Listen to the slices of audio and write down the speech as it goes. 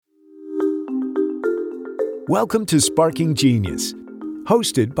Welcome to Sparking Genius,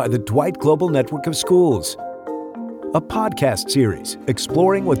 hosted by the Dwight Global Network of Schools, a podcast series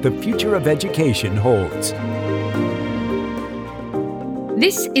exploring what the future of education holds.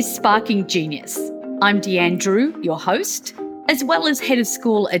 This is Sparking Genius. I'm Deanne Drew, your host, as well as Head of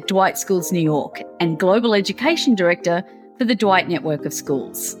School at Dwight Schools New York and Global Education Director for the Dwight Network of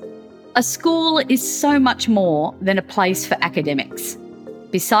Schools. A school is so much more than a place for academics.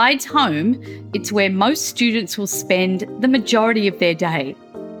 Besides home, it's where most students will spend the majority of their day.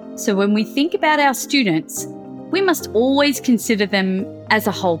 So when we think about our students, we must always consider them as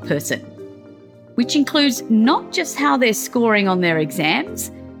a whole person, which includes not just how they're scoring on their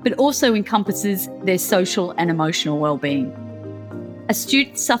exams, but also encompasses their social and emotional well-being. A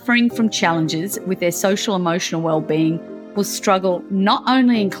student suffering from challenges with their social emotional well-being will struggle not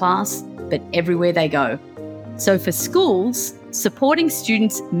only in class, but everywhere they go. So for schools, supporting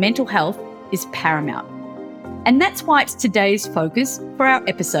students' mental health is paramount. And that's why it's today's focus for our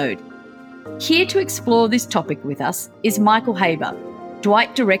episode. Here to explore this topic with us is Michael Haber,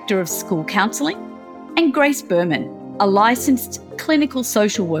 Dwight Director of School Counselling, and Grace Berman, a licensed clinical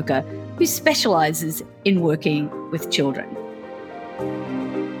social worker who specialises in working with children.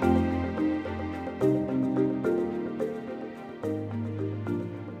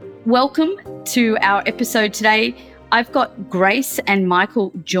 Welcome to our episode today. I've got Grace and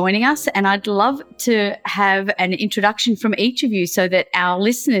Michael joining us, and I'd love to have an introduction from each of you so that our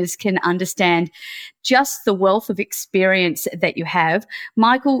listeners can understand just the wealth of experience that you have.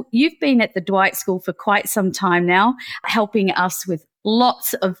 Michael, you've been at the Dwight School for quite some time now, helping us with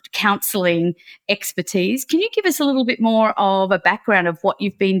lots of counselling expertise. Can you give us a little bit more of a background of what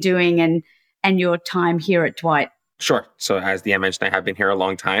you've been doing and your time here at Dwight? Sure. So as Deanne mentioned, I have been here a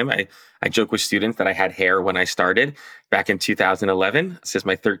long time. I joke with students that I had hair when I started back in 2011. This is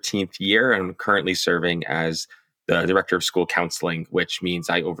my 13th year, and I'm currently serving as the Director of School Counseling, which means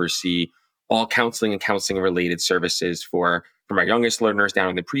I oversee all counseling and counseling-related services from our youngest learners down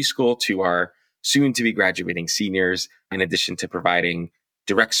in the preschool to our soon-to-be graduating seniors, in addition to providing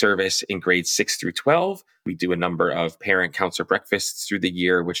direct service in grades 6 through 12. We do a number of parent counselor breakfasts through the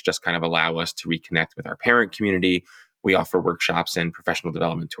year, which just kind of allow us to reconnect with our parent community. We offer workshops and professional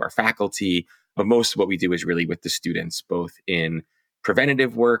development to our faculty. But most of what we do is really with the students, both in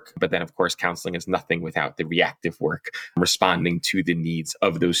preventative work, but then, of course, counseling is nothing without the reactive work, responding to the needs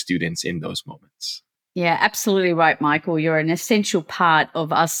of those students in those moments. Yeah, absolutely right, Michael. You're an essential part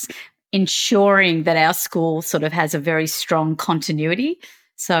of us ensuring that our school sort of has a very strong continuity.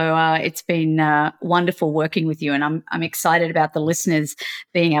 So it's been wonderful working with you, and I'm excited about the listeners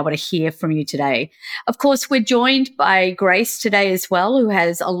being able to hear from you today. Of course, we're joined by Grace today as well, who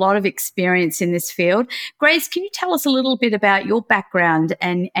has a lot of experience in this field. Grace, can you tell us a little bit about your background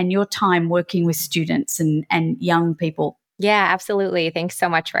and your time working with students and young people? Yeah, absolutely. Thanks so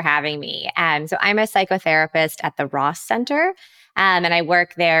much for having me. So I'm a psychotherapist at the Ross Center. And I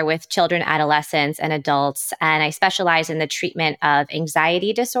work there with children, adolescents, and adults. And I specialize in the treatment of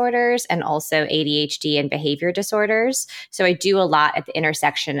anxiety disorders and also ADHD and behavior disorders. So I do a lot at the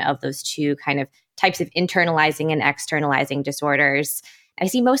intersection of those two kind of types of internalizing and externalizing disorders. I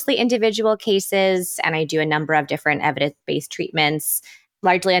see mostly individual cases, and I do a number of different evidence-based treatments,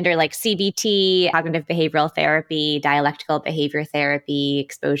 largely under like CBT, cognitive behavioral therapy, dialectical behavior therapy,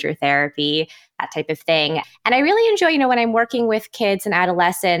 exposure therapy, that type of thing. And I really enjoy, when I'm working with kids and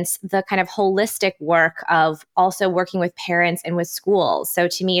adolescents, the kind of holistic work of also working with parents and with schools. So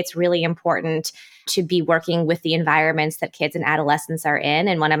to me, it's really important to be working with the environments that kids and adolescents are in.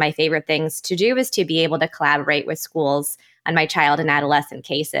 And one of my favorite things to do is to be able to collaborate with schools on my child and adolescent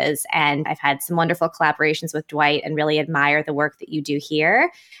cases. And I've had some wonderful collaborations with Dwight and really admire the work that you do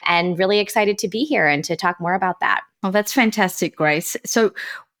here, and really excited to be here and to talk more about that. Oh, that's fantastic, Grace. So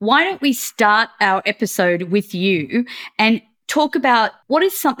why don't we start our episode with you and talk about what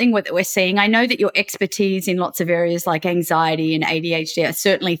is something that we're seeing. I know that your expertise in lots of areas like anxiety and ADHD are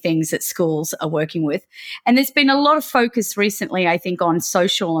certainly things that schools are working with. And there's been a lot of focus recently, I think, on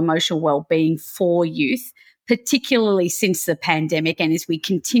social and emotional well-being for youth, particularly since the pandemic and as we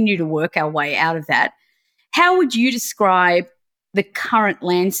continue to work our way out of that. How would you describe the current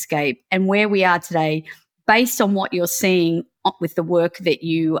landscape and where we are today based on what you're seeing with the work that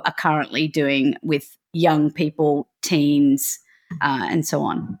you are currently doing with young people, teens, and so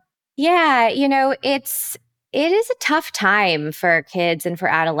on? Yeah, it is a tough time for kids and for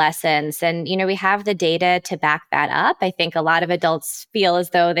adolescents. And, we have the data to back that up. I think a lot of adults feel as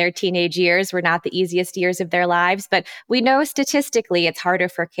though their teenage years were not the easiest years of their lives, but we know statistically it's harder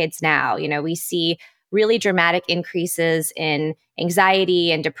for kids now. We see really dramatic increases in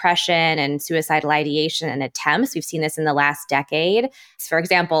anxiety and depression and suicidal ideation and attempts. We've seen this in the last decade. For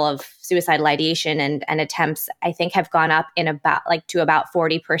example, of suicidal ideation and attempts, I think have gone up in about to about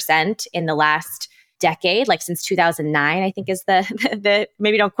 40% in the last decade, like since 2009, I think is the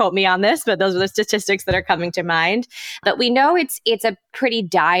maybe don't quote me on this, but those are the statistics that are coming to mind. But we know it's a pretty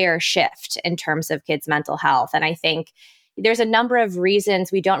dire shift in terms of kids' mental health. And I think there's a number of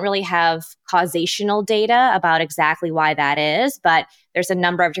reasons. We don't really have causational data about exactly why that is, but there's a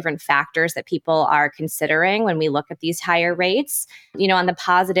number of different factors that people are considering when we look at these higher rates. On the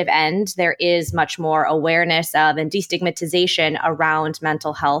positive end, there is much more awareness of and destigmatization around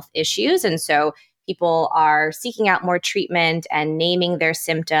mental health issues. And so people are seeking out more treatment and naming their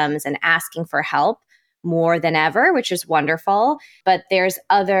symptoms and asking for help more than ever, which is wonderful. But there's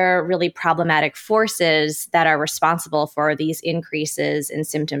other really problematic forces that are responsible for these increases in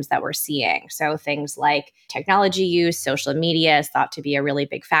symptoms that we're seeing. So things like technology use, social media is thought to be a really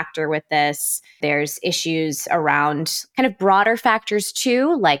big factor with this. There's issues around kind of broader factors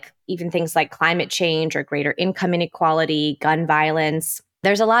too, like even things like climate change or greater income inequality, gun violence.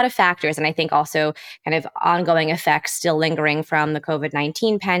 There's a lot of factors, and I think also kind of ongoing effects still lingering from the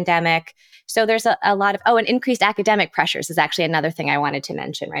COVID-19 pandemic. So there's a lot of, and increased academic pressures is actually another thing I wanted to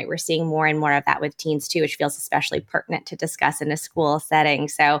mention, right? We're seeing more and more of that with teens too, which feels especially pertinent to discuss in a school setting.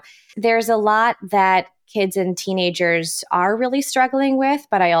 So there's a lot that kids and teenagers are really struggling with,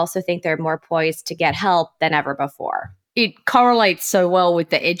 but I also think they're more poised to get help than ever before. It correlates so well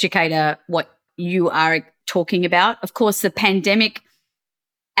with the educator, what you are talking about. Of course, the pandemic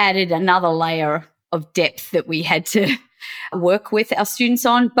added another layer of depth that we had to work with our students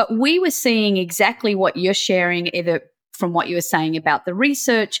on. But we were seeing exactly what you're sharing, either from what you were saying about the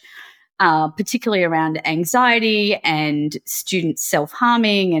research, particularly around anxiety and students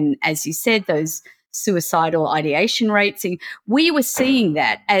self-harming. And as you said, those suicidal ideation rates. And we were seeing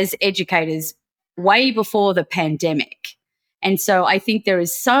that as educators way before the pandemic. And so I think there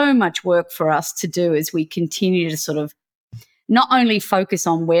is so much work for us to do as we continue to sort of not only focus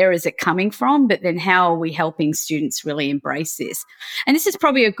on where is it coming from, but then how are we helping students really embrace this? And this is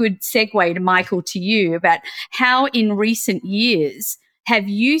probably a good segue to Michael, to you, about how in recent years have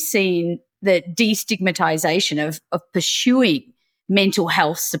you seen the destigmatization of pursuing mental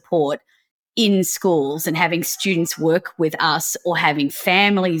health support in schools and having students work with us or having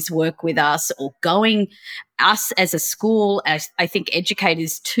families work with us or going us as a school, as I think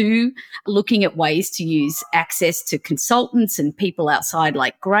educators too, looking at ways to use access to consultants and people outside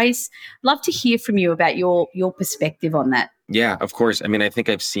like Grace. Love to hear from you about your perspective on that. Yeah, of course. I mean, I think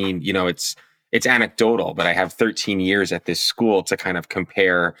I've seen, it's anecdotal, but I have 13 years at this school to kind of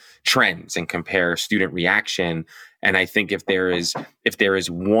compare trends and compare student reaction. And I think if there is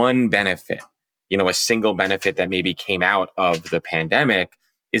one benefit, a single benefit that maybe came out of the pandemic,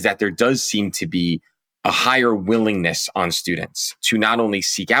 is that there does seem to be a higher willingness on students to not only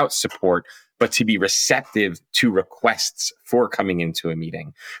seek out support, but to be receptive to requests for coming into a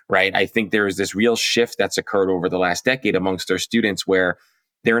meeting, right? I think there is this real shift that's occurred over the last decade amongst our students where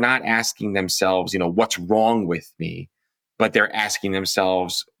they're not asking themselves, what's wrong with me, but they're asking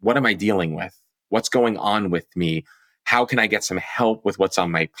themselves, what am I dealing with? What's going on with me? How can I get some help with what's on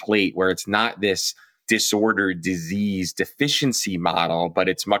my plate? Where it's not this disorder, disease, deficiency model, but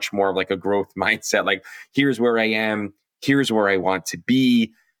it's much more of like a growth mindset. Like, here's where I am. Here's where I want to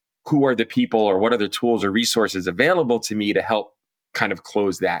be. Who are the people or what other tools or resources available to me to help kind of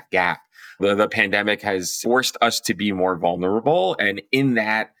close that gap? The pandemic has forced us to be more vulnerable, and in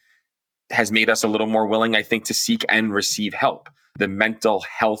that has made us a little more willing, I think, to seek and receive help. The mental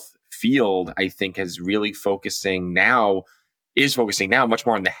health field, I think, is focusing now much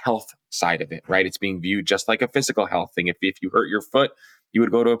more on the health side of it, right? It's being viewed just like a physical health thing. If you hurt your foot, you would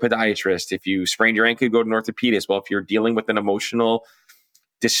go to a podiatrist. If you sprained your ankle, you go to an orthopedist. Well, if you're dealing with an emotional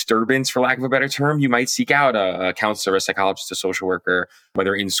disturbance, for lack of a better term, you might seek out a counselor, a psychologist, a social worker,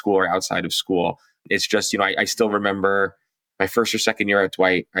 whether in school or outside of school. It's just, I still remember my first or second year at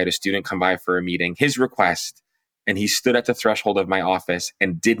Dwight, I had a student come by for a meeting, his request, and he stood at the threshold of my office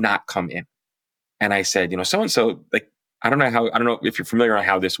and did not come in. And I said, so-and-so, I don't know if you're familiar on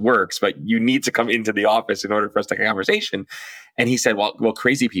how this works, but you need to come into the office in order for us to have a conversation. And he said, well,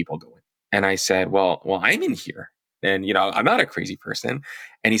 crazy people go in. And I said, well, I'm in here. And, I'm not a crazy person.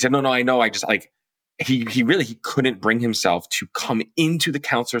 And he said, no, I know. I just he couldn't bring himself to come into the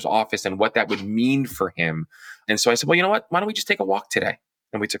counselor's office and what that would mean for him. And so I said, well, you know what? Why don't we just take a walk today?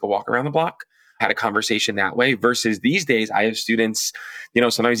 And we took a walk around the block. had a conversation that way versus these days, I have students,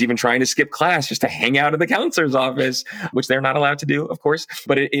 sometimes even trying to skip class just to hang out in the counselor's office, which they're not allowed to do, of course.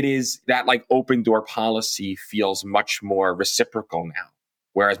 But it is that like open door policy feels much more reciprocal now.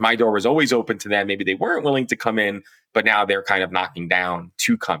 Whereas my door was always open to them. Maybe they weren't willing to come in, but now they're kind of knocking down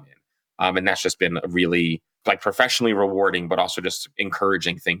to come in. And that's just been a really like professionally rewarding, but also just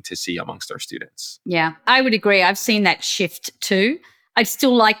encouraging thing to see amongst our students. Yeah, I would agree. I've seen that shift too. I'd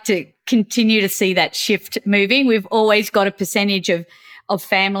still like to continue to see that shift moving. We've always got a percentage of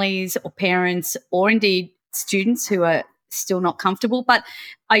families or parents or indeed students who are still not comfortable. But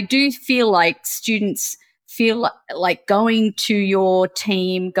I do feel like students feel like going to your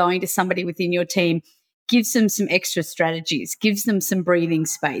team, going to somebody within your team, gives them some extra strategies, gives them some breathing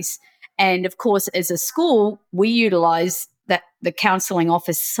space. And of course, as a school, we utilize that the counselling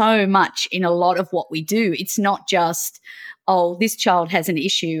office so much in a lot of what we do. It's not just, oh, this child has an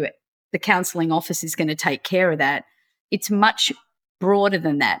issue, the counselling office is going to take care of that. It's much broader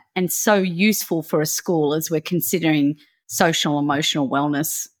than that and so useful for a school as we're considering social emotional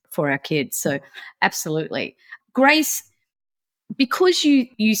wellness for our kids. So absolutely. Grace, because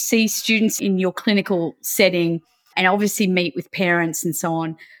you see students in your clinical setting and obviously meet with parents and so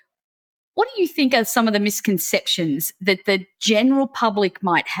on, what do you think are some of the misconceptions that the general public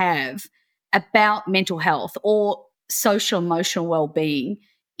might have about mental health or social emotional well-being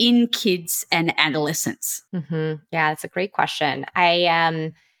in kids and adolescents? Yeah, that's a great question.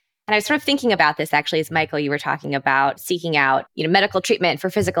 And I was sort of thinking about this actually as Michael, you were talking about seeking out, medical treatment for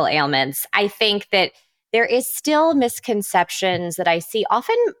physical ailments. I think that there is still misconceptions that I see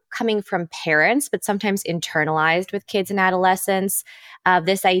often coming from parents, but sometimes internalized with kids and adolescents.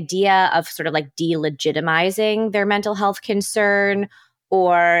 This idea of sort of like delegitimizing their mental health concern,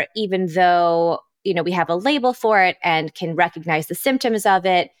 or even though, we have a label for it and can recognize the symptoms of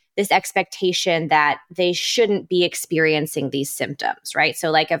it, this expectation that they shouldn't be experiencing these symptoms, right?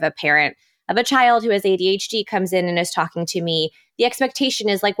 So like if a parent of a child who has ADHD comes in and is talking to me, the expectation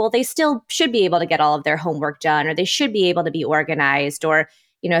is like, well, they still should be able to get all of their homework done, or they should be able to be organized, or,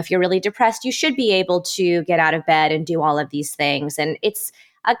 if you're really depressed, you should be able to get out of bed and do all of these things. And it's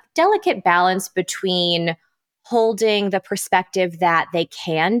a delicate balance between holding the perspective that they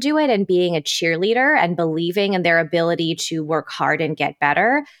can do it and being a cheerleader and believing in their ability to work hard and get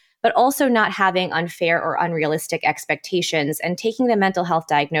better, but also not having unfair or unrealistic expectations and taking the mental health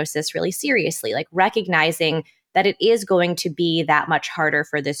diagnosis really seriously, like recognizing that it is going to be that much harder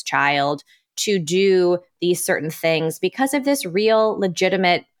for this child to do these certain things because of this real,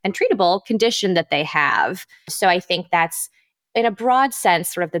 legitimate, and treatable condition that they have. So I think that's, in a broad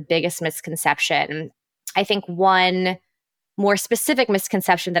sense, sort of the biggest misconception. I think one more specific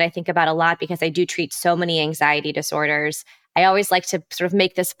misconception that I think about a lot, because I do treat so many anxiety disorders, I always like to sort of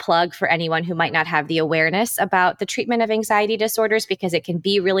make this plug for anyone who might not have the awareness about the treatment of anxiety disorders, because it can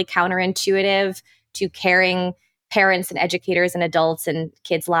be really counterintuitive to caring parents and educators and adults and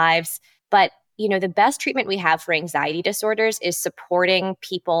kids' lives. But, the best treatment we have for anxiety disorders is supporting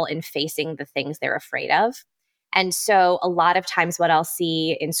people in facing the things they're afraid of. And so a lot of times what I'll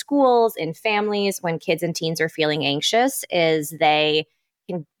see in schools, in families, when kids and teens are feeling anxious is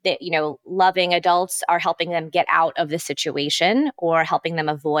loving adults are helping them get out of the situation or helping them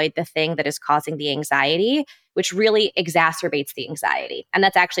avoid the thing that is causing the anxiety, which really exacerbates the anxiety. And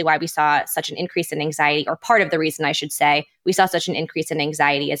that's actually why we saw such an increase in anxiety, or part of the reason I should say, we saw such an increase in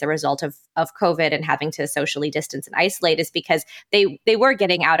anxiety as a result of COVID and having to socially distance and isolate, is because they were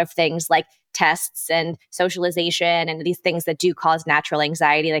getting out of things like tests and socialization and these things that do cause natural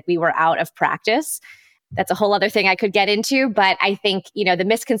anxiety. Like we were out of practice. That's a whole other thing I could get into. But I think, the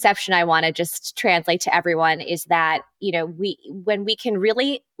misconception I want to just translate to everyone is that, when we can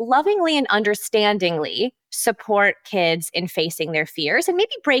really lovingly and understandingly support kids in facing their fears and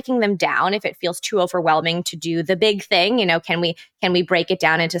maybe breaking them down if it feels too overwhelming to do the big thing, can we break it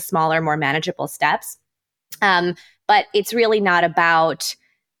down into smaller, more manageable steps? But it's really not about,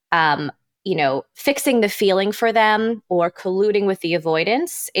 fixing the feeling for them or colluding with the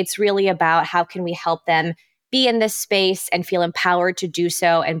avoidance. It's really about how can we help them be in this space and feel empowered to do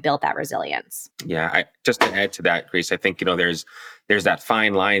so and build that resilience. Yeah, just to add to that, Grace, I think, there's that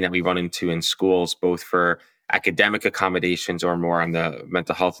fine line that we run into in schools, both for academic accommodations or more on the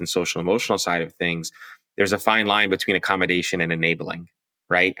mental health and social emotional side of things. There's a fine line between accommodation and enabling,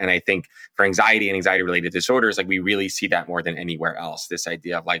 right? And I think for anxiety and anxiety-related disorders, like we really see that more than anywhere else. This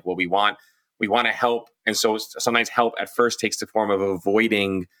idea of like, well, we want to help. And so sometimes help at first takes the form of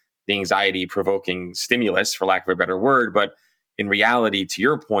avoiding the anxiety-provoking stimulus, for lack of a better word. But in reality, to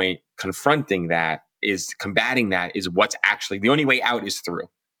your combating that is what's actually, the only way out is through.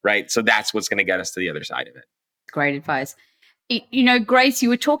 right? So that's what's going to get us to the other side of it. Great advice. Grace, you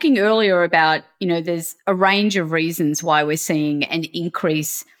were talking earlier about, there's a range of reasons why we're seeing an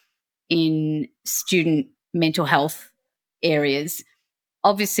increase in student mental health areas.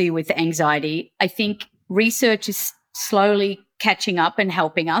 Obviously, with anxiety, I think research is slowly catching up and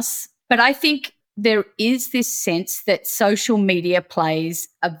helping us. But I think there is this sense that social media plays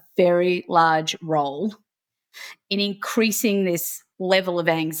a very large role in increasing this level of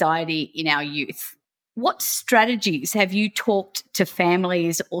anxiety in our youth. What strategies have you talked to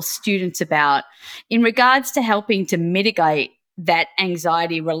families or students about in regards to helping to mitigate that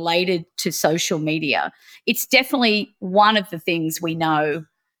anxiety related to social media? It's definitely one of the things we know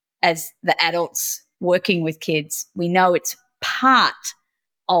as the adults working with kids. We know it's part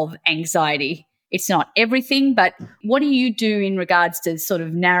of anxiety. It's not everything, but what do you do in regards to sort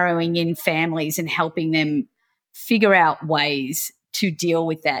of narrowing in families and helping them figure out ways to deal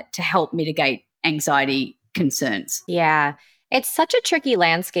with that to help mitigate anxiety concerns? Yeah, it's such a tricky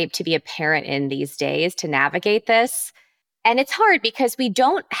landscape to be a parent in these days to navigate this. And it's hard because we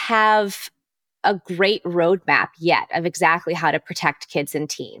don't have a great roadmap yet of exactly how to protect kids and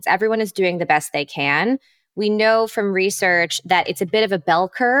teens. Everyone is doing the best they can. We know from research that it's a bit of a bell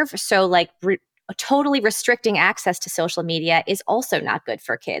curve. So totally restricting access to social media is also not good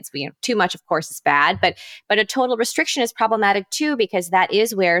for kids. Too much, of course, is bad, but a total restriction is problematic too, because that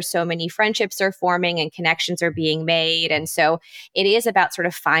is where so many friendships are forming and connections are being made. And so it is about sort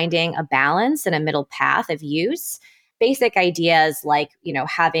of finding a balance and a middle path of use. Basic ideas like,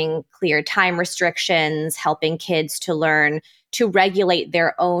 having clear time restrictions, helping kids to learn to regulate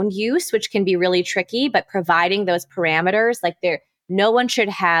their own use, which can be really tricky, but providing those parameters, no one should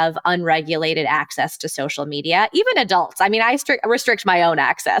have unregulated access to social media, even adults. I mean, I restrict my own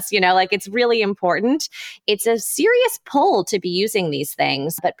access, it's really important. It's a serious pull to be using these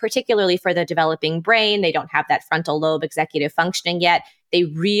things, but particularly for the developing brain, they don't have that frontal lobe executive functioning yet. They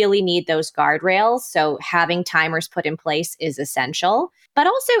really need those guardrails. So having timers put in place is essential. But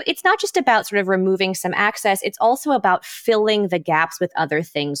also, it's not just about sort of removing some access. It's also about filling the gaps with other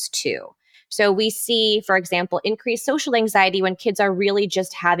things too. So we see, for example, increased social anxiety when kids are really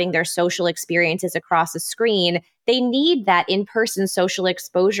just having their social experiences across a screen. They need that in-person social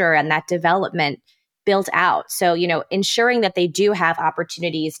exposure and that development built out. So, ensuring that they do have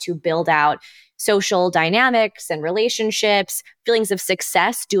opportunities to build out social dynamics and relationships, feelings of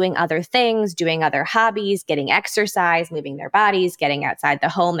success, doing other things, doing other hobbies, getting exercise, moving their bodies, getting outside the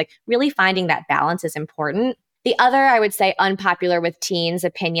home, really finding that balance is important. The other, I would say, unpopular with teens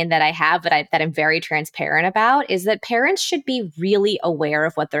opinion that I have that I'm very transparent about is that parents should be really aware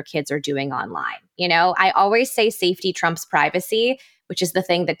of what their kids are doing online. I always say safety trumps privacy, which is the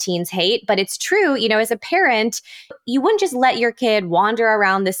thing that teens hate. But it's true, as a parent, you wouldn't just let your kid wander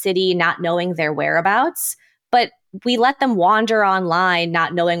around the city not knowing their whereabouts, but we let them wander online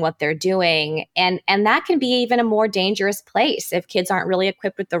not knowing what they're doing. And that can be even a more dangerous place if kids aren't really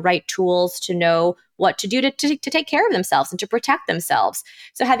equipped with the right tools to know what to do to take care of themselves and to protect themselves.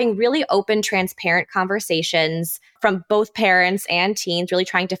 So having really open, transparent conversations from both parents and teens, really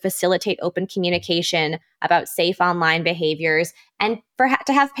trying to facilitate open communication about safe online behaviors, and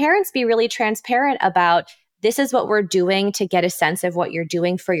to have parents be really transparent about this is what we're doing to get a sense of what you're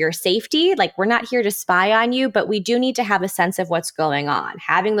doing for your safety. We're not here to spy on you, but we do need to have a sense of what's going on.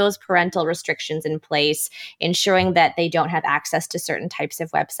 Having those parental restrictions in place, ensuring that they don't have access to certain types of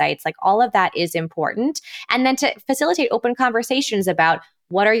websites, all of that is important. And then to facilitate open conversations about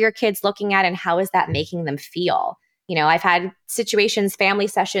what are your kids looking at and how is that making them feel? I've had situations, family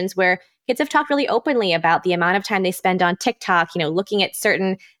sessions where kids have talked really openly about the amount of time they spend on TikTok, looking at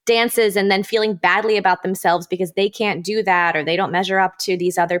certain dances and then feeling badly about themselves because they can't do that or they don't measure up to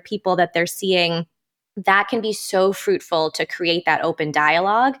these other people that they're seeing. That can be so fruitful to create that open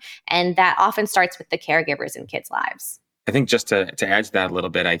dialogue. And that often starts with the caregivers in kids' lives. I think just to add to that a little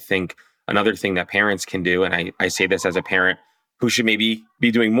bit, I think another thing that parents can do, and I say this as a parent who should maybe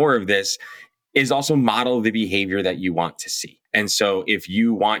be doing more of this, is also model the behavior that you want to see. And so if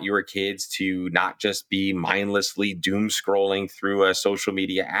you want your kids to not just be mindlessly doom scrolling through a social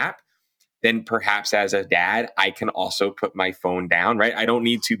media app, then perhaps as a dad, I can also put my phone down, right? I don't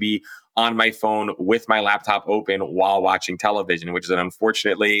need to be on my phone with my laptop open while watching television, which is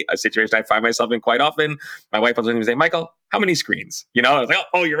unfortunately a situation I find myself in quite often. My wife will say, Michael, how many screens? I was like,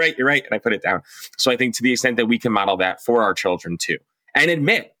 oh, you're right. And I put it down. So I think to the extent that we can model that for our children too, and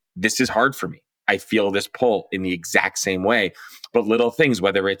admit, this is hard for me. I feel this pull in the exact same way. But little things,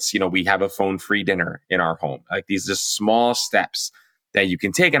 whether it's, we have a phone-free dinner in our home, these are small steps that you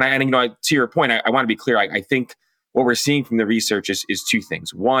can take. And to your point, I want to be clear. I think what we're seeing from the research is two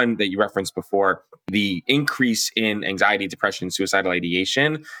things. One, that you referenced before, the increase in anxiety, depression, and suicidal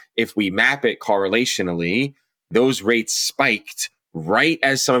ideation. If we map it correlationally, those rates spiked right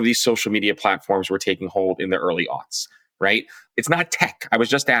as some of these social media platforms were taking hold in the early aughts, right? It's not tech.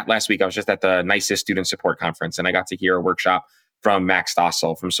 Last week, I was just at the NICES Student Support Conference, and I got to hear a workshop from Max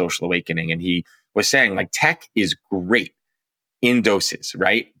Stossel from Social Awakening. And he was saying, like, tech is great in doses,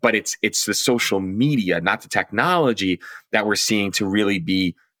 right? But it's the social media, not the technology, that we're seeing to really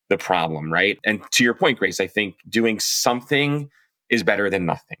be the problem, right? And to your point, Grace, I think doing something is better than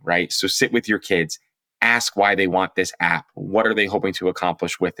nothing, right? So sit with your kids, ask why they want this app. What are they hoping to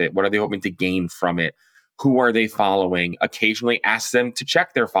accomplish with it? What are they hoping to gain from it? Who are they following? Occasionally ask them to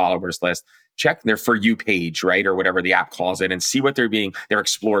check their followers list, check their For You page, right? Or whatever the app calls it, and see what their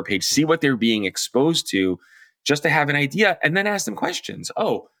Explore page, see what they're being exposed to, just to have an idea, and then ask them questions.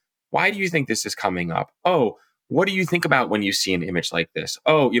 Oh, why do you think this is coming up? Oh, what do you think about when you see an image like this?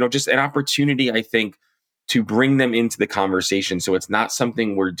 Oh, just an opportunity, I think, to bring them into the conversation. So it's not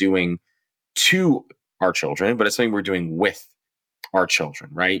something we're doing to our children, but it's something we're doing with our children,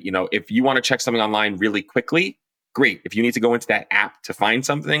 right? If you want to check something online really quickly, great. If you need to go into that app to find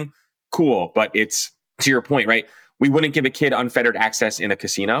something, cool. But it's, to your point, right? We wouldn't give a kid unfettered access in a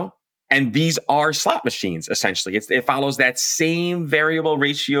casino. And these are slot machines, essentially. It follows that same variable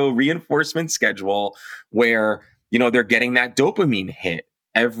ratio reinforcement schedule where, they're getting that dopamine hit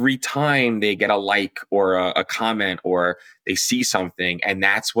every time they get a like or a comment or they see something. And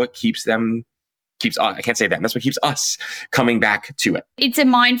that's what that's what keeps us coming back to it. It's a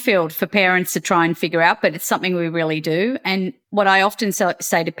minefield for parents to try and figure out, but it's something we really do. And what I often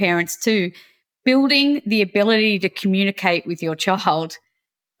say to parents too, building the ability to communicate with your child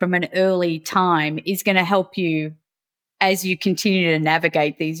from an early time is going to help you as you continue to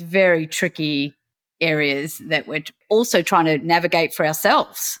navigate these very tricky areas that we're also trying to navigate for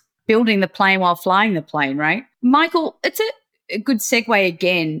ourselves. Building the plane while flying the plane, right? Michael, it's a good segue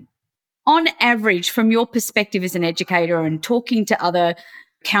again. On average, from your perspective as an educator and talking to other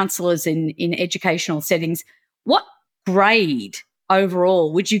counselors in educational settings, what grade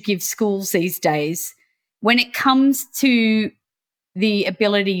overall would you give schools these days when it comes to the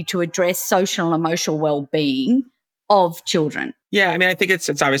ability to address social and emotional well-being of children? Yeah, I think it's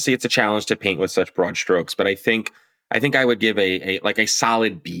obviously it's a challenge to paint with such broad strokes, but I think I would give a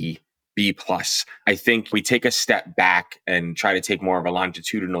solid B plus. I think we take a step back and try to take more of a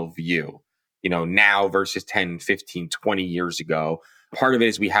longitudinal view, now versus 10, 15, 20 years ago. Part of it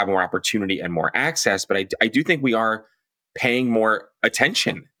is we have more opportunity and more access, but I do think we are paying more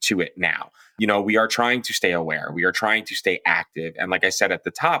attention to it now. We are trying to stay aware. We are trying to stay active. And like I said at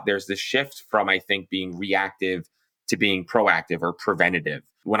the top, there's this shift from, I think, being reactive to being proactive or preventative.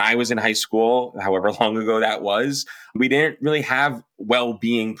 When I was in high school, however long ago that was, we didn't really have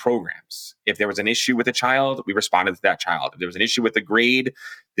well-being programs. If there was an issue with a child, we responded to that child. If there was an issue with the grade,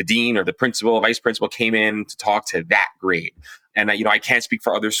 the dean or the principal, vice principal came in to talk to that grade. And, I can't speak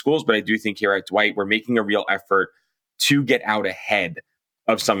for other schools, but I do think here at Dwight, we're making a real effort to get out ahead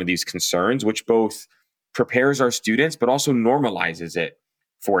of some of these concerns, which both prepares our students, but also normalizes it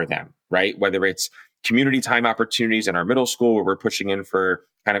for them, right? Whether it's community time opportunities in our middle school where we're pushing in for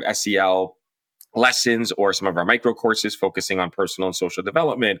kind of SEL lessons, or some of our micro courses focusing on personal and social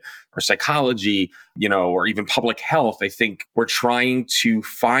development or psychology, or even public health. I think we're trying to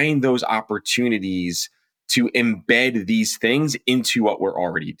find those opportunities to embed these things into what we're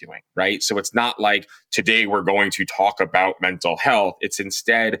already doing, right? So it's not like today we're going to talk about mental health. It's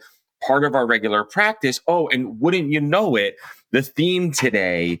instead part of our regular practice. Oh, and wouldn't you know it, the theme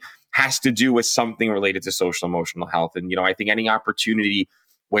today has to do with something related to social emotional health. And, I think any opportunity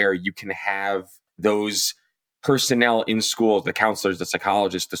where you can have those personnel in schools, the counselors, the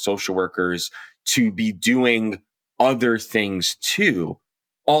psychologists, the social workers, to be doing other things too,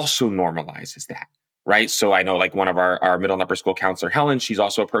 also normalizes that. Right. So I know like one of our middle and upper school counselor, Helen, she's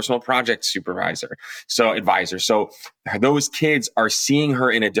also a personal project advisor. So those kids are seeing her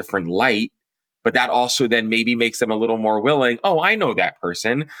in a different light, but that also then maybe makes them a little more willing. Oh, I know that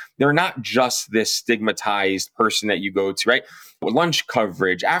person. They're not just this stigmatized person that you go to, right? Lunch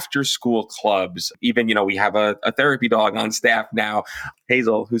coverage, after school clubs, even, we have a therapy dog on staff now,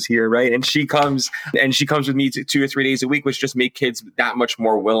 Hazel, who's here, right? And she comes with me 2 or 3 days a week, which just make kids that much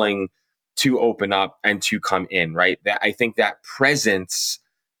more willing to open up and to come in, right? I think that presence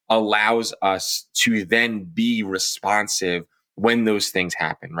allows us to then be responsive when those things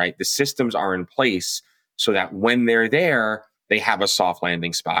happen, right? The systems are in place so that when they're there, they have a soft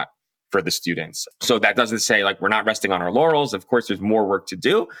landing spot for the students. So that doesn't say like we're not resting on our laurels. Of course, there's more work to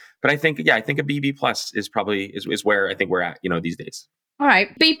do. But I think a BB plus is probably is where I think we're at, these days. All right.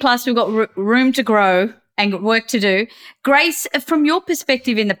 B plus, we've got room to grow and work to do. Grace, from your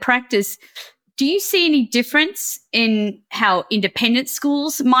perspective in the practice, do you see any difference in how independent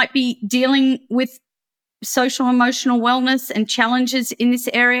schools might be dealing with social emotional wellness and challenges in this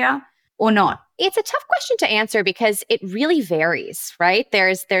area or not? It's a tough question to answer because it really varies, right?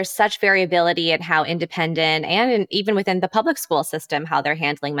 There's such variability in how independent and even within the public school system, how they're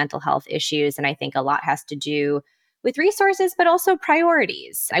handling mental health issues. And I think a lot has to do with resources, but also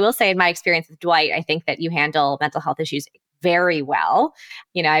priorities. I will say in my experience with Dwight, I think that you handle mental health issues very well.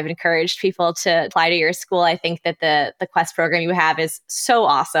 I've encouraged people to apply to your school. I think that the Quest program you have is so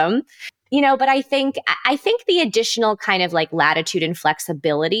awesome. But I think the additional kind of like latitude and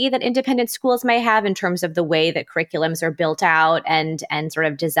flexibility that independent schools may have in terms of the way that curriculums are built out and sort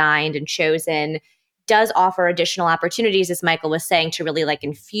of designed and chosen does offer additional opportunities, as Michael was saying, to really like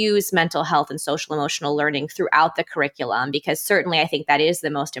infuse mental health and social emotional learning throughout the curriculum, because certainly I think that is the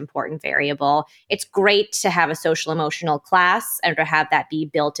most important variable. It's great to have a social emotional class and to have that be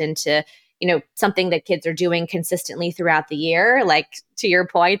built into something that kids are doing consistently throughout the year. Like, to your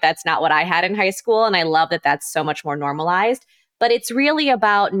point, that's not what I had in high school. And I love that that's so much more normalized. But it's really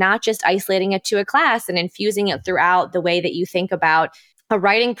about not just isolating it to a class and infusing it throughout the way that you think about a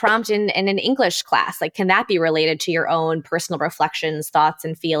writing prompt in an English class. Like, can that be related to your own personal reflections, thoughts,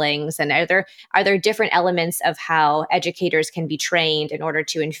 and feelings? And are there different elements of how educators can be trained in order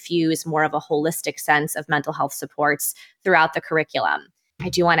to infuse more of a holistic sense of mental health supports throughout the curriculum? I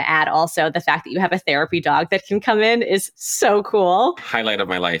do want to add also the fact that you have a therapy dog that can come in is so cool. Highlight of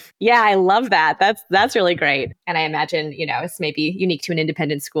my life. Yeah, I love that. That's really great. And I imagine, it's maybe unique to an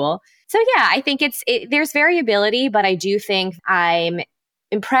independent school. So yeah, I think there's variability, but I do think I'm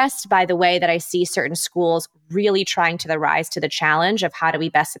impressed by the way that I see certain schools really trying to rise to the challenge of how do we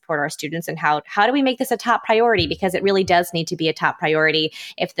best support our students and how do we make this a top priority, because it really does need to be a top priority.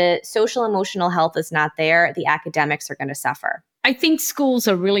 If the social emotional health is not there, the academics are going to suffer. I think schools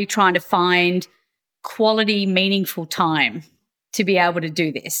are really trying to find quality, meaningful time to be able to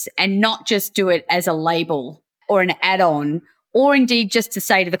do this and not just do it as a label or an add-on, or indeed just to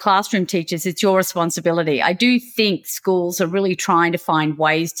say to the classroom teachers, it's your responsibility. I do think schools are really trying to find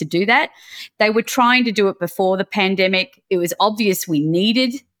ways to do that. They were trying to do it before the pandemic. It was obvious we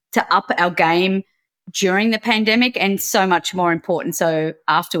needed to up our game during the pandemic, and so much more important so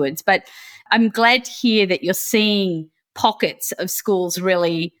afterwards. But I'm glad to hear that you're seeing pockets of schools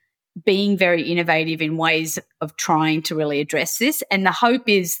really being very innovative in ways of trying to really address this. And the hope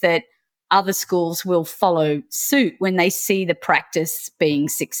is that other schools will follow suit when they see the practice being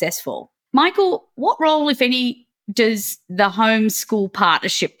successful. Michael, what role, if any, does the homeschool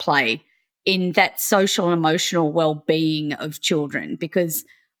partnership play in that social and emotional well-being of children? Because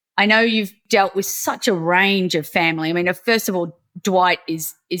I know you've dealt with such a range of family. I mean, first of all, Dwight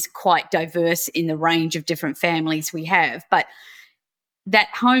is quite diverse in the range of different families we have, but that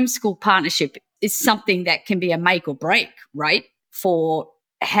homeschool partnership is something that can be a make or break, right, for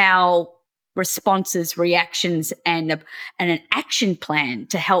how responses, reactions, and an action plan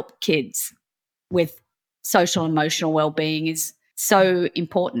to help kids with social and emotional well-being is so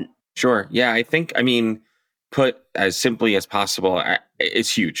important. Sure. Yeah, put as simply as possible,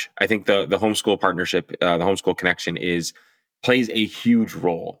 it's huge. I think the homeschool partnership, the homeschool connection plays a huge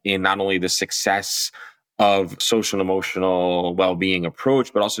role in not only the success of social and emotional well-being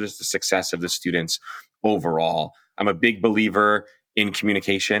approach, but also just the success of the students overall. I'm a big believer in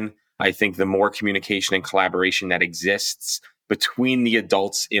communication. I think the more communication and collaboration that exists between the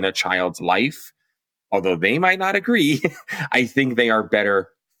adults in a child's life, although they might not agree, I think they are better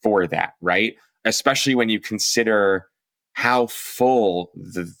for that, right? Especially when you consider how full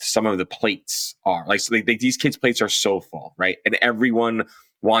some of the plates are. Like, so these kids' plates are so full, right? And everyone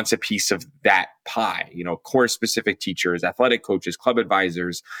wants a piece of that pie. Course-specific teachers, athletic coaches, club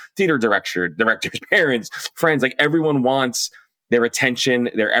advisors, theater directors, parents, friends. Like, everyone wants their attention,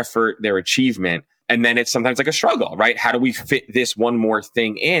 their effort, their achievement. And then it's sometimes like a struggle, right? How do we fit this one more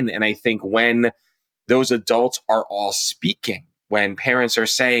thing in? And I think when those adults are all speaking, when parents are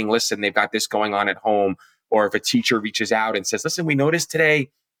saying, listen, they've got this going on at home, or if a teacher reaches out and says, listen, we noticed today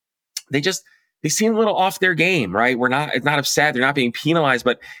they seem a little off their game, right? It's not upset. They're not being penalized,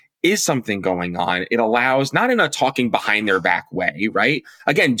 but is something going on? It allows, not in a talking behind their back way, right?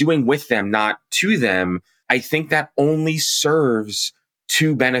 Again, doing with them, not to them. I think that only serves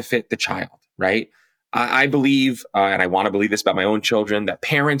to benefit the child, right? I believe, and I want to believe this about my own children, that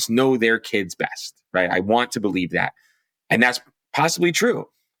parents know their kids best, right? I want to believe that. And that's possibly true.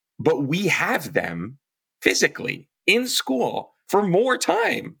 but we have them physically in school for more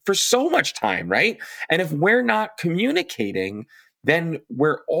time, for so much time, right? And if we're not communicating, then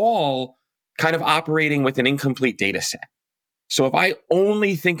we're all kind of operating with an incomplete data set. So if I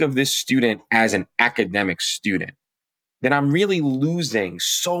only think of this student as an academic student, then I'm really losing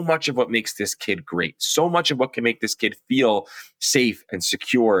so much of what makes this kid great, so much of what can make this kid feel safe and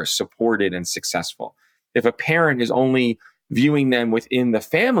secure, supported and successful. If a parent is only viewing them within the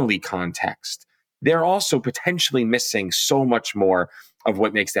family context, they're also potentially missing so much more of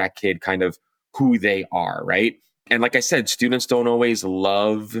what makes that kid kind of who they are, right? And like I said, students don't always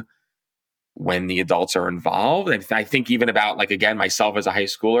love when the adults are involved. And I think even about, like, again, myself as a high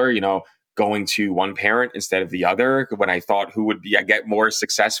schooler, going to one parent instead of the other when I thought who would I get more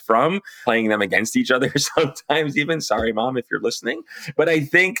success from, playing them against each other sometimes even. Sorry, Mom, if you're listening. But I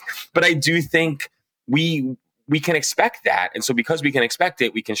do think we can expect that. And so because we can expect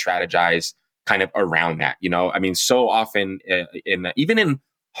it, we can strategize kind of around that. I mean, so often even in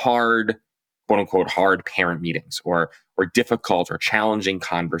hard, quote unquote, hard parent meetings or difficult or challenging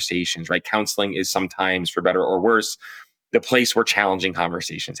conversations, right? Counseling is sometimes, for better or worse, the place where challenging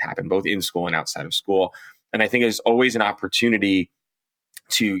conversations happen, both in school and outside of school. And I think there's always an opportunity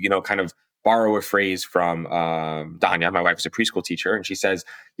to, kind of borrow a phrase from Danya. My wife is a preschool teacher, and she says,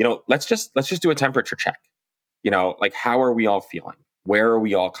 let's just do a temperature check. Like, how are we all feeling? Where are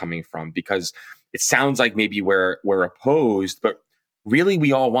we all coming from? Because it sounds like maybe we're opposed, but really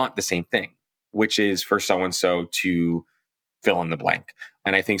we all want the same thing, which is for so-and-so to fill in the blank.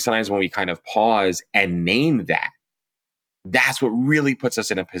 And I think sometimes when we kind of pause and name that, that's what really puts us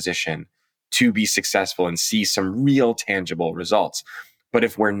in a position to be successful and see some real tangible results. But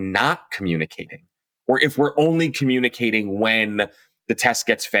if we're not communicating, or if we're only communicating when the test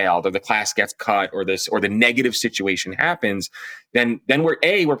gets failed or the class gets cut or the negative situation happens, then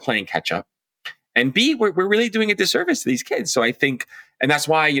we're playing catch up, and B, we're really doing a disservice to these kids. So I think, and that's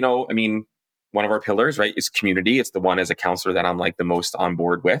why, one of our pillars, right, is community. It's the one as a counselor that I'm like the most on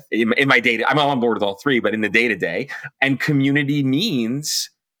board with in my day. I'm on board with all three, but in the day-to-day. And community means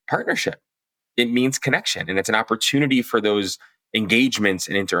partnership. It means connection. And it's an opportunity for those engagements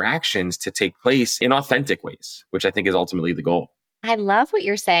and interactions to take place in authentic ways, which I think is ultimately the goal. I love what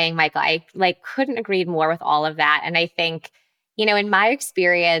you're saying, Michael. I couldn't agree more with all of that. And I think, in my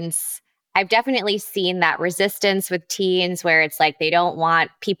experience, I've definitely seen that resistance with teens where it's like they don't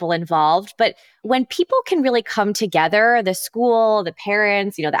want people involved. But when people can really come together, the school, the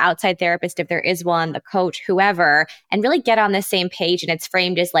parents, the outside therapist, if there is one, the coach, whoever, and really get on the same page, and it's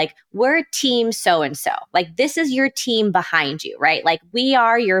framed as like, we're team so-and-so. Like, this is your team behind you, right? Like, we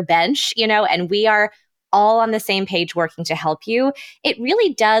are your bench, and we are all on the same page working to help you. It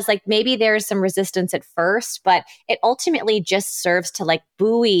really does, like, maybe there's some resistance at first, but it ultimately just serves to like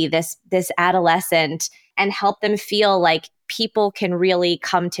buoy this adolescent and help them feel like people can really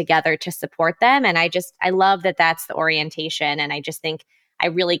come together to support them. And I love that that's the orientation. And I just think I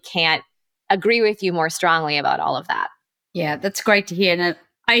really can't agree with you more strongly about all of that. Yeah, that's great to hear. And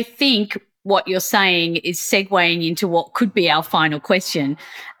I think what you're saying is segueing into what could be our final question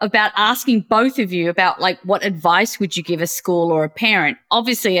about asking both of you about, like, what advice would you give a school or a parent?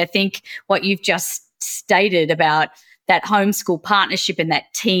 Obviously, I think what you've just stated about that homeschool partnership and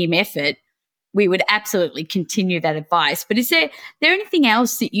that team effort, we would absolutely continue that advice. But is there anything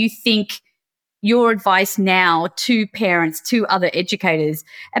else that you think your advice now to parents, to other educators,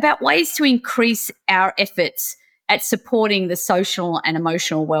 about ways to increase our efforts at supporting the social and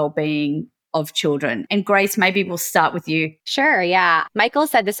emotional well-being of children? And Grace, maybe we'll start with you. Sure, yeah. Michael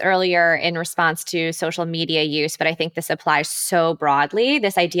said this earlier in response to social media use, but I think this applies so broadly.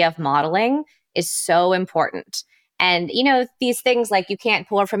 This idea of modeling is so important. And, these things like you can't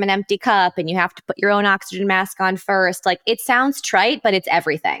pour from an empty cup and you have to put your own oxygen mask on first. Like, it sounds trite, but it's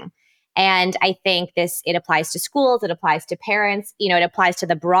everything. And I think it applies to schools, it applies to parents, it applies to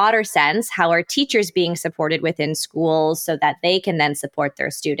the broader sense. How are teachers being supported within schools so that they can then support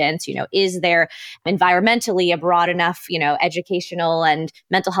their students? Is there environmentally a broad enough, educational and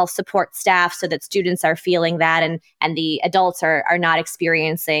mental health support staff so that students are feeling that and the adults are not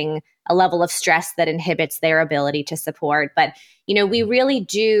experiencing a level of stress that inhibits their ability to support? But, we really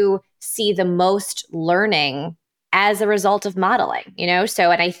do see the most learning as a result of modeling,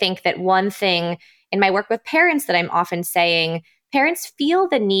 So, and I think that one thing in my work with parents that I'm often saying, parents feel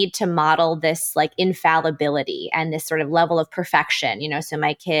the need to model this like infallibility and this sort of level of perfection, so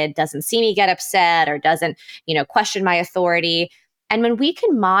my kid doesn't see me get upset or doesn't, question my authority. And when we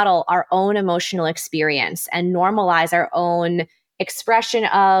can model our own emotional experience and normalize our own expression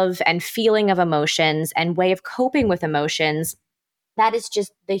of and feeling of emotions and way of coping with emotions, that is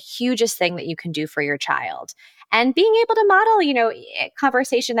just the hugest thing that you can do for your child. And being able to model, a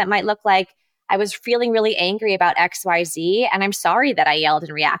conversation that might look like, I was feeling really angry about XYZ, and I'm sorry that I yelled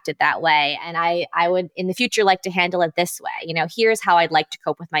and reacted that way. And I would in the future like to handle it this way. Here's how I'd like to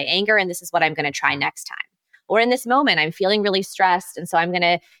cope with my anger, and this is what I'm going to try next time. Or in this moment, I'm feeling really stressed, and so I'm going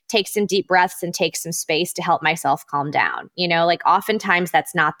to take some deep breaths and take some space to help myself calm down. Oftentimes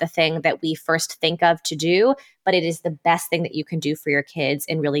that's not the thing that we first think of to do, but it is the best thing that you can do for your kids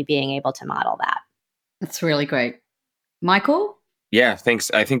in really being able to model that. That's really great. Michael? Yeah, thanks.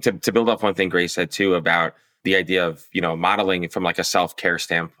 I think to build off one thing Grace said too about the idea of, modeling from like a self-care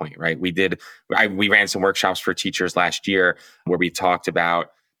standpoint, right? We ran some workshops for teachers last year where we talked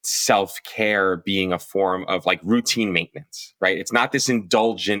about self-care being a form of like routine maintenance, right? It's not this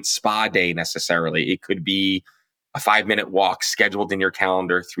indulgent spa day necessarily. It could be a 5-minute walk scheduled in your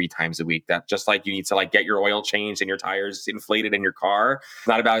calendar 3 times a week. That just like you need to like get your oil changed and your tires inflated in your car. It's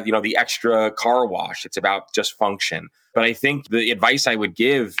not about, the extra car wash. It's about just function. But I think the advice I would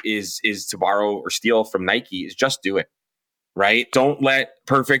give is to borrow or steal from Nike is just do it, right? Don't let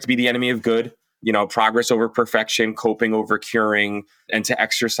perfect be the enemy of good. Progress over perfection, coping over curing, and to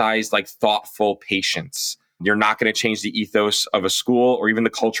exercise like thoughtful patience. You're not going to change the ethos of a school or even the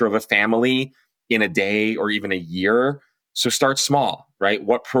culture of a family in a day or even a year. So start small, right?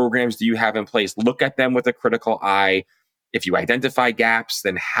 What programs do you have in place? Look at them with a critical eye. If you identify gaps,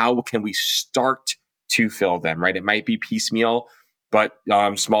 then how can we start to fill them, right? It might be piecemeal, but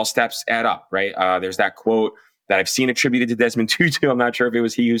small steps add up, right? There's that quote that I've seen attributed to Desmond Tutu. I'm not sure if it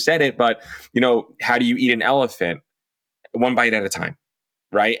was he who said it, but how do you eat an elephant? 1 bite at a time,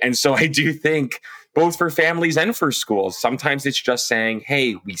 right? And so I do think both for families and for schools, sometimes it's just saying,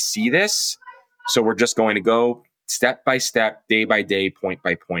 hey, we see this, so we're just going to go step by step, day by day, point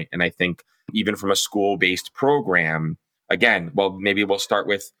by point. And I think even from a school-based program, again, well, maybe we'll start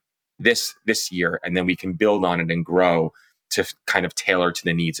with this year, and then we can build on it and grow to kind of tailor to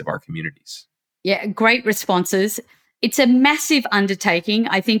the needs of our communities. Yeah, great responses. It's a massive undertaking.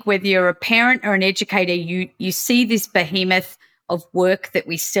 I think whether you're a parent or an educator, you see this behemoth of work that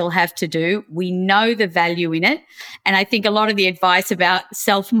we still have to do. We know the value in it. And I think a lot of the advice about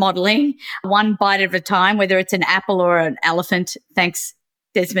self-modeling, 1 bite at a time, whether it's an apple or an elephant, thanks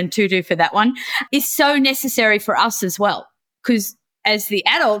Desmond Tutu for that one, is so necessary for us as well. Because as the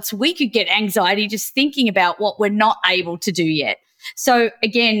adults, we could get anxiety just thinking about what we're not able to do yet. So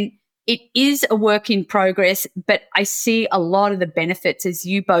again, it is a work in progress, but I see a lot of the benefits, as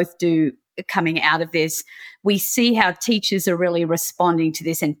you both do, coming out of this. We see how teachers are really responding to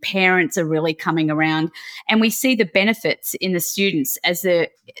this and parents are really coming around. And we see the benefits in the students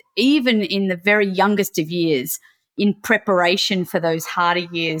even in the very youngest of years in preparation for those harder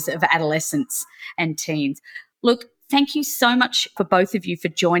years of adolescence and teens. Look, thank you so much for both of you for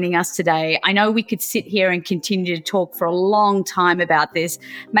joining us today. I know we could sit here and continue to talk for a long time about this.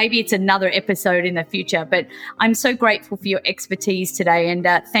 Maybe it's another episode in the future, but I'm so grateful for your expertise today. And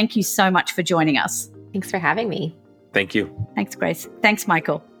thank you so much for joining us. Thanks for having me. Thank you. Thanks, Grace. Thanks,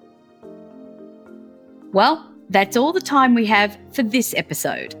 Michael. Well, that's all the time we have for this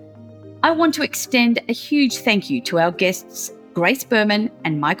episode. I want to extend a huge thank you to our guests, Grace Berman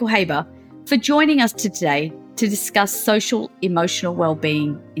and Michael Haber, for joining us today to discuss social emotional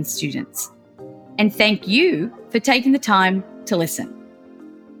well-being in students. And thank you for taking the time to listen.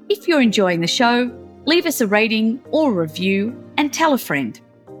 If you're enjoying the show, leave us a rating or review and tell a friend.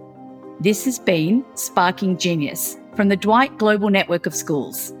 This has been Sparking Genius from the Dwight Global Network of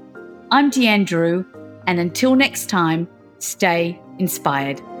Schools. I'm Deanne Drew, and until next time, stay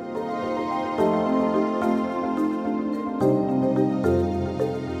inspired.